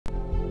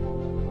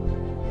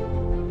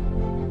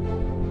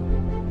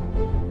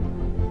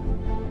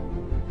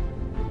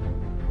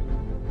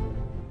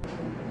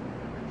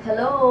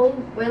Hello!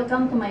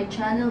 Welcome to my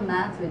channel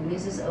Math with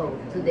Mrs. O.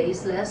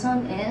 Today's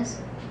lesson is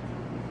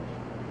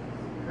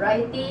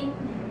writing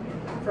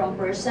from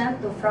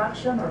percent to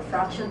fraction or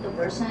fraction to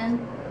percent,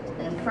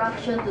 then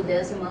fraction to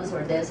decimals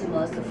or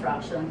decimals to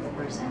fraction to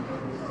percent.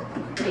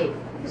 Okay,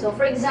 so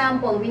for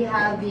example, we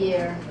have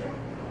here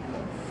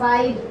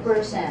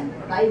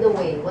 5%. By the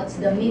way, what's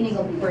the meaning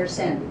of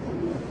percent?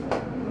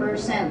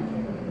 Percent.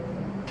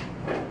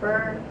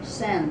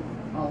 Percent.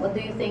 Oh, what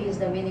do you think is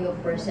the meaning of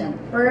percent?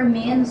 Per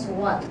means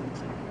what?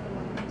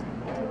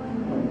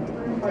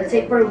 Let's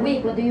say per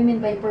week. What do you mean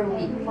by per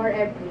week? For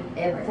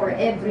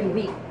every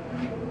week.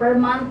 Per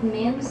month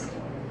means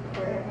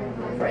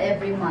for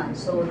every month.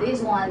 So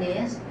this one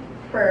is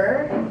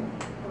per.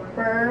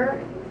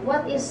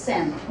 What is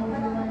cent?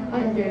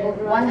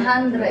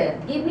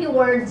 100. Give me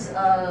words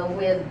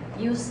with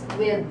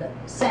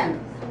cent.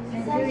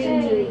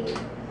 Century.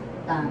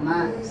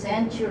 Tama.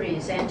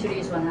 Century. Century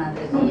is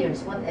 100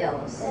 years. What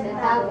else?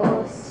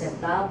 Centavos.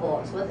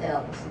 Centavos. What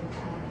else?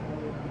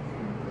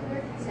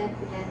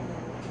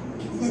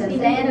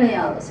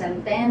 Centennial. Centennial.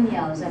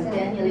 Centennial.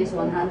 Centennial is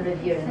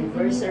 100-year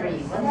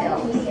anniversary. What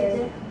else?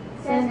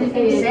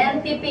 Centipede.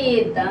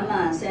 Centipede.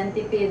 Tama.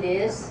 Centipede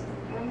is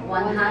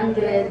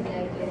 100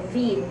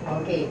 feet.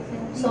 Okay.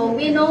 So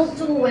we know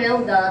too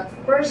well that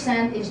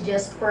percent is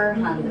just per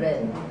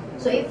 100.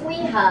 So if we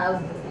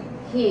have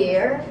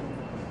here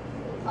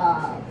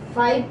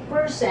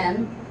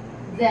 5%,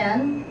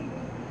 then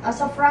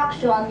as a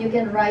fraction, you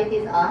can write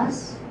it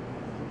as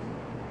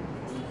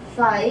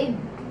 5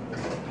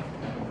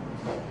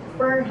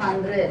 per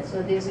 100.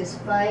 So this is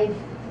 5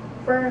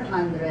 per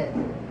 100.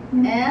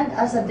 And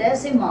as a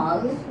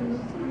decimal,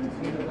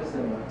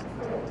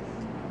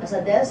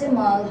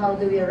 how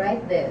do we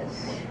write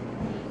this?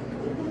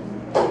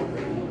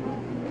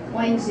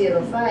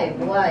 0.05.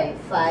 Why?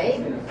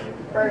 5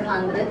 per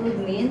 100 would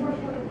mean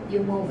you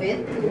move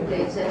it 2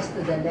 places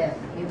to the left.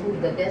 You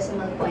move the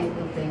decimal point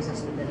 2 places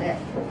to the left.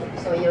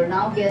 So you're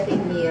now getting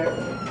here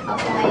a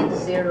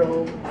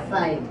 0.05.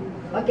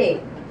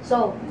 Okay,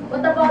 so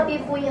what about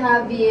if we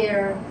have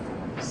here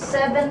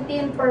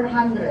 17 per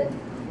 100?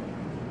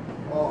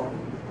 Oh,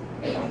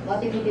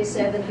 what if it is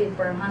 17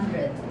 per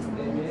 100?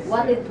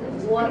 What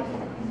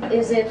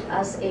is it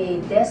as a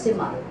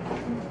decimal?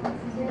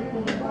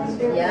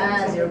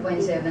 Yeah,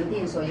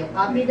 0.17. So you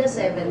copy the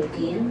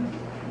 17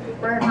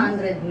 per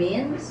 100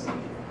 means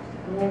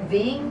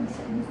moving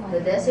the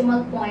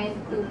decimal point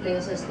 2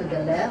 places to the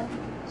left.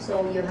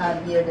 So you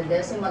have here the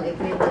decimal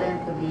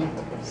equivalent to be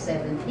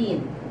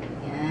 17.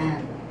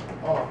 Yan.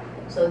 Oh,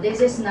 so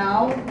this is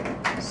now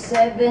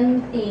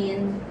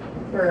 17%.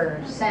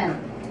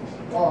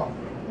 Oh,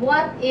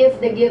 what if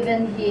the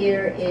given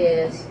here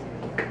is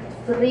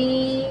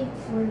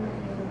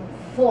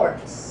 3/4?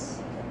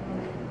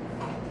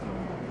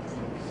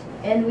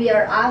 And we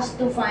are asked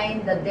to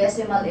find the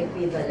decimal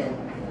equivalent.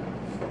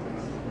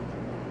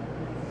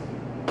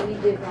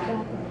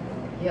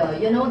 Yeah,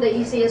 you know the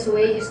easiest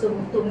way is to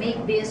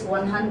make this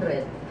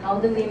 100. How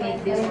do we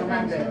make this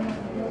 100?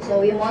 So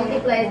we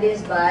multiply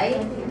this by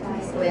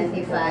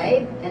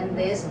 25 and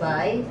this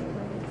by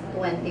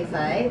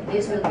 25.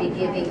 This will be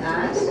giving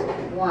us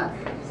what?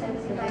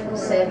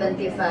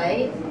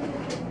 75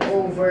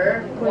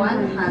 over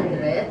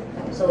 100.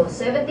 So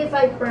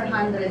 75 per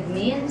 100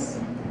 means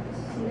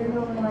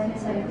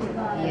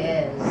 0.75.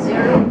 yes,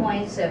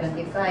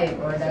 0.75,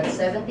 or that's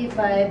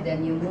 75, then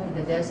you move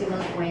the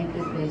decimal point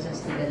 2 places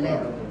to the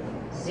left.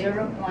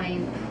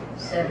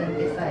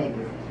 0.75.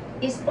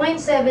 Is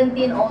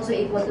 0.17 also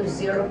equal to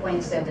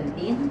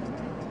 0.17?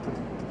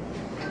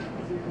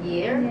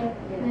 Here?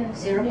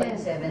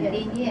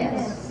 0.17,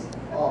 yes.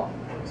 Oh,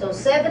 so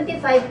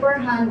 75 per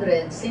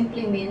 100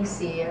 simply means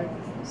here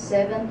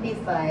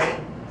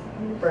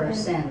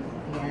 75%.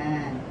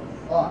 Yan.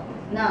 Oh,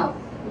 now,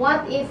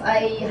 what if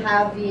I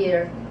have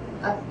here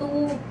a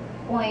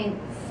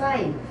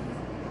 2.5?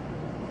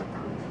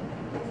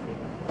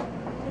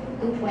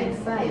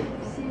 2.5.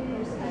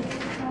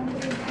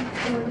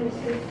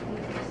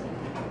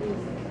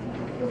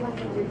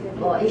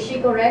 Oh, is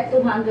she correct?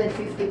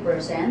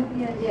 250%?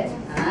 Yes.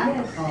 Huh?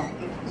 Yes. Oh.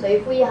 So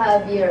if we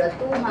have here a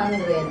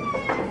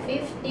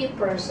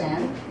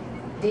 250%,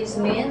 this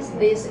means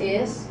this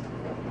is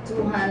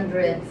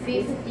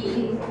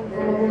 250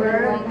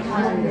 per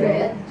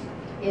 100.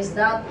 Is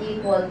that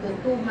equal to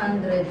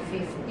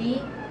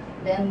 250?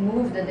 Then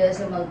move the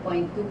decimal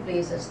point 2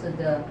 places to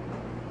the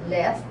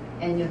left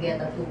and you get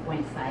a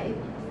 2.5.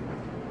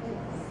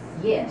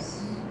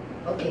 Yes.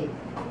 Okay.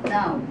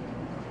 Now,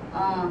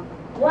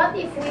 what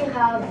if we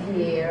have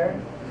here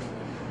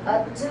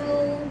a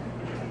 2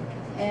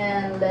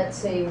 and let's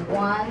say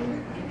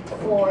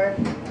 1/4%?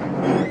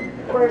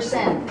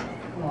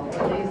 Oh,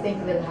 what do you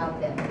think will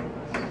happen?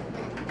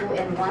 2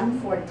 and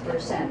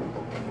 1/4%.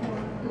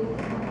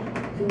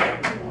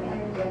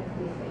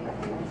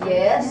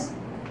 Yes,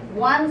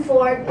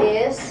 1/4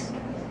 is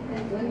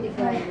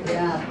 25.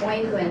 yeah,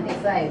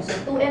 0.25. So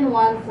 2 and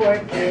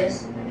 1/4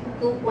 is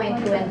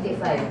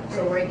 2.25.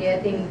 So we're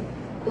getting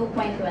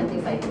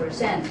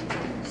 2.25%.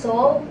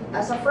 So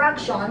as a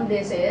fraction,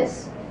 this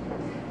is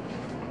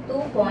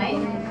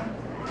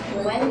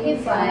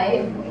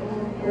 2.25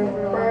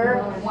 per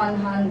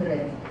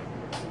 100.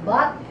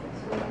 But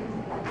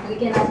we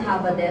cannot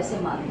have a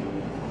decimal.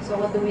 So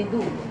what do we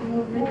do?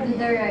 Move it to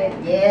the right.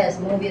 Yes,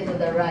 move it to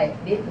the right.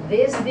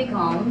 This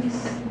becomes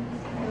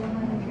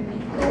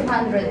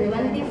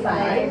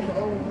 225.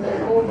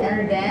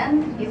 And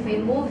then, if we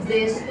move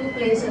this 2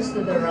 places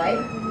to the right,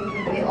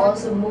 we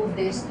also move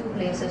these 2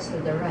 places to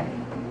the right.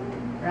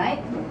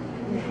 Right?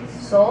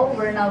 So,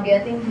 we're now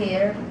getting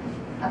here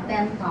a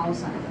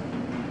 10,000.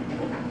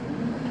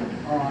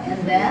 Oh,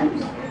 and then,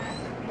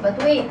 but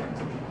wait.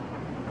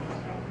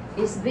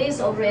 Is this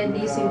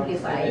already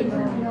simplified?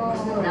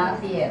 No.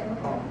 Not yet.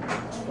 Oh.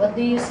 What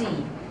do you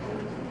see?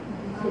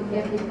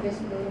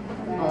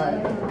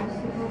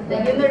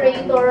 The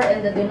numerator and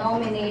the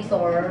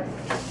denominator,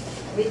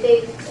 we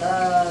take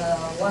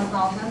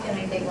 1,000. Can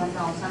we take 1,000?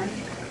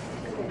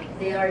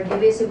 They are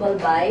divisible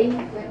by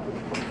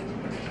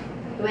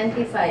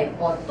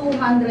 25 or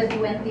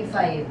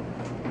 225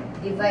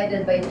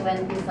 divided by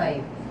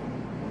 25.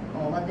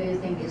 Oh, what do you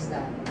think is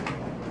that?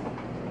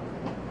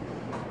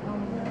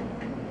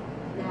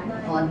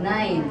 Oh,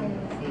 9.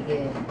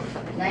 Sige.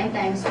 9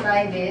 times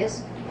 5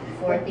 is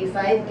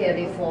 45,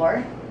 carry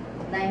 4.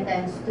 9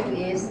 times 2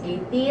 is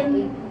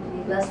 18,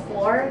 plus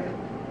 4,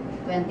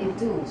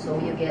 22. So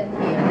you get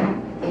here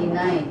a 9.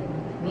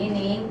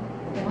 Meaning,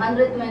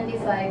 225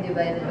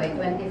 divided by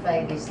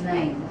 25 is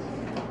 9.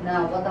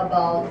 Now, what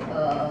about,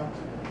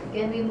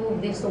 can we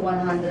move this to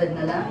 100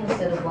 na lang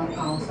instead of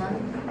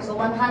 1,000? So,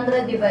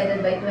 100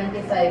 divided by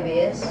 25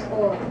 is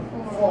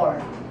 4.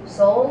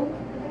 So,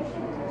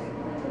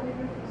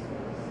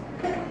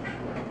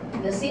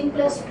 the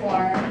simplest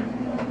form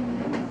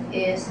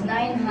is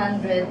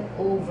 900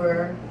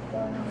 over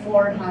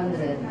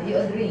 400. Do you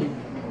agree?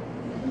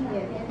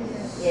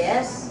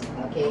 Yes?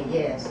 Okay,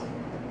 yes.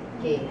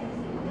 Okay.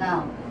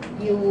 Now,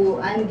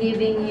 I'm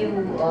giving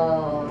you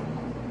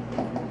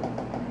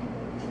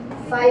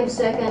 5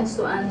 seconds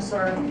to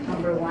answer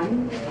number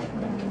 1.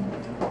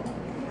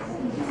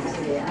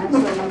 Sige,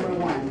 answer number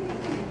 1.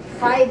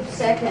 5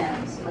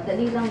 seconds.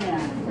 Madali lang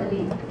yan.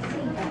 Dali.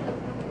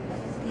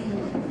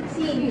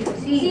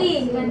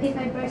 C.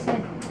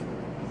 25%.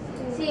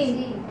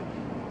 C.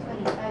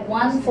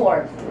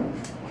 1/4.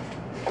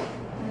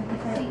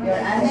 Your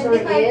answer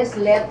is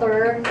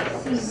letter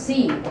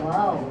C.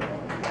 Wow.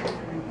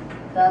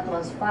 That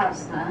was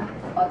fast, huh?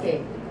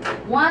 Okay.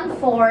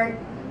 1/4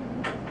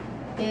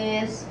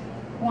 is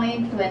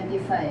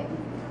 0.25.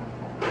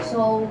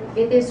 So,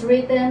 it is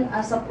written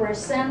as a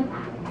percent,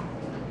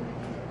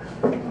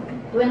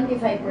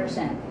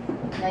 25%.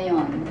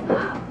 Ngayon,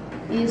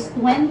 is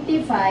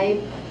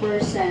 25%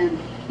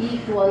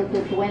 equal to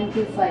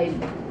 25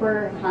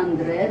 per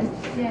 100?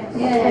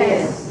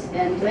 Yes.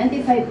 And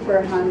 25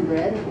 per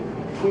 100,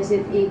 is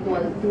it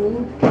equal to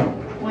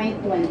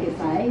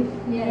 0.25?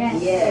 Yes.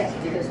 Yes,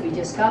 because we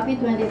just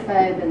copy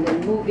 25 and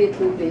then move it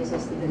 2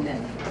 places to the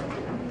left.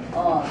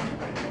 Oh.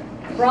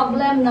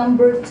 Problem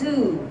number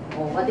 2.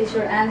 Oh, what is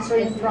your answer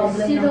in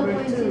problem number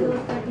 2?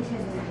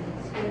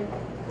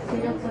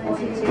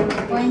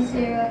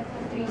 0.037.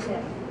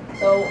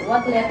 So,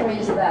 what letter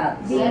is that?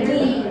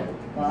 B.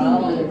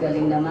 Wow,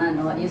 galing naman.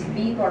 Oh, is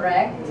B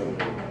correct?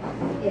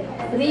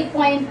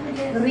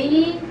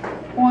 3.7%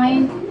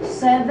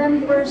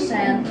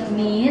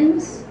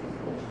 means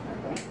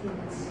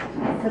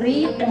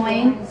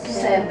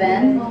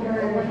 3.7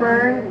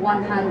 per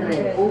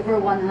 100, over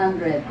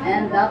 100.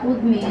 And that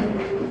would mean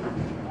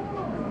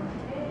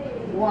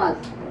what?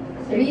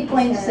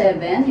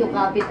 3.7, you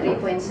copy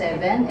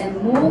 3.7 and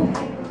move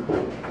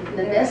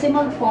the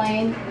decimal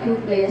point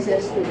 2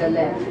 places to the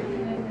left,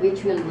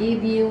 which will give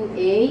you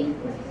a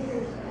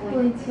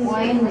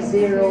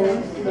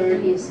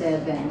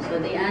 0.037. So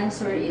the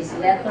answer is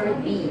letter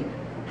B.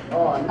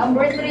 Oh,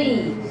 number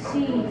 3.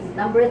 C.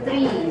 Number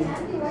 3.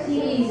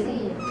 C.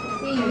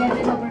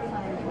 11 over 5.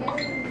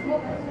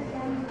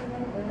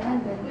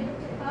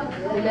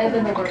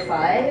 11 over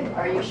 5.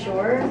 Are you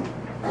sure?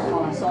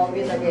 Oh, solve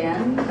it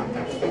again.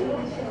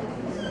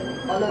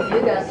 All of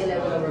you got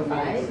 11 over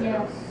 5?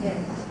 Yes.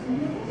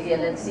 Okay,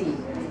 let's see.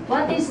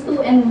 What is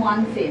 2 and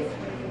 1/5?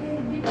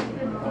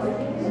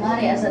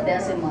 Mari as a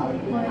decimal.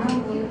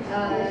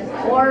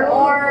 Or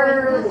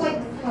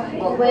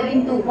well,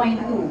 pwedeng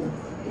 2.2.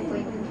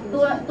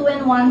 2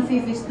 and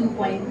 1/5 is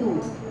 2.2.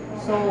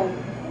 So,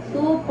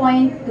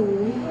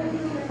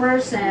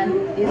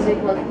 2.2% is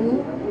equal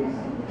to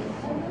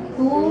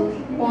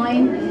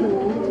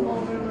 2.2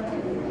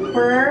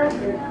 per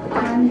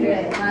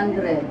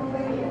 100.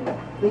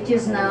 Which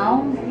is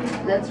now,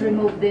 let's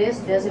remove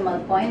this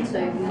decimal point. So,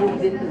 if we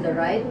move it to the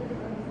right,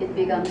 it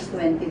becomes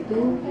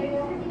 22.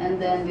 And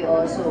then we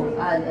also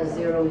add a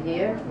 0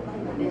 here.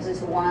 This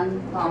is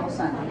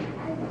 1,000.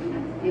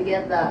 You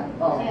get that?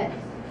 Oh. Yes.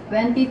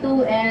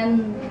 22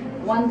 and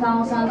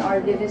 1,000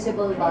 are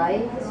divisible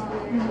by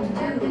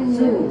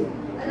 2.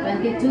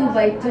 22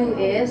 by 2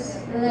 is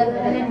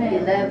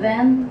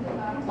 11.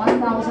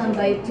 1,000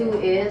 by 2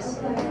 is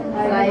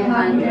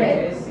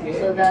 500.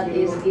 So that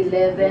is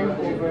 11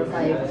 over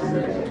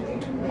 500.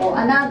 Oh,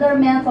 another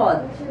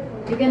method.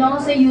 You can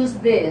also use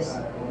this.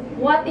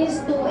 What is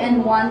 2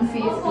 and 1/5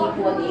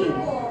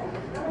 equal?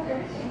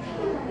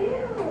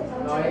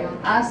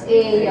 As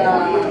a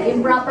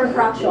improper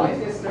fraction.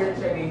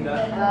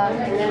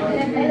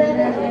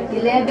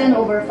 11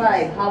 over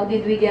 5. How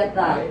did we get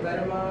that?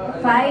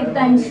 5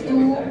 times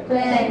 2,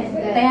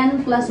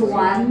 10 plus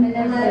 1,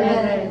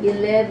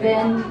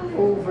 11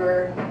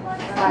 over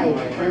 5.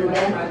 And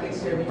then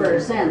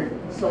percent.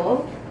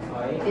 So,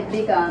 it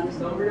becomes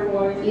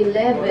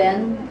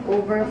 11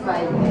 over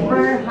 5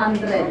 per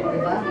 100.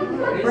 Diba?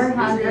 Per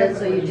 100,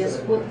 so you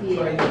just put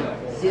here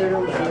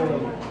 0,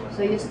 0.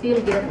 So you still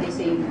get the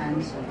same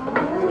answer.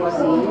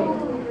 See?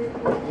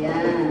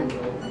 Yan.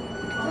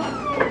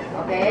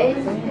 Okay?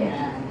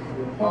 Yan.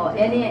 Oh,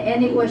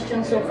 any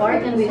questions so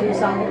far? Can we do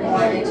some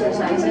more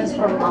exercises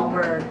from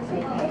our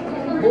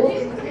book,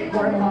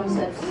 core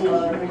concepts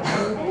books?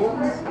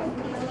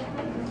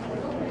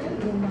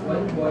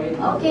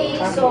 Okay,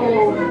 so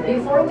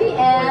before we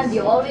end,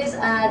 you always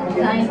add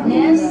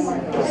kindness,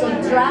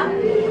 subtract,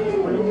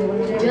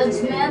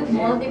 judgment,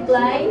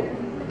 multiply,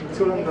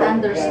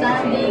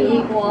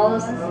 understanding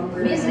equals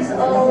Mrs.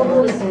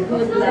 O's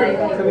good life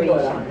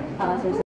equation.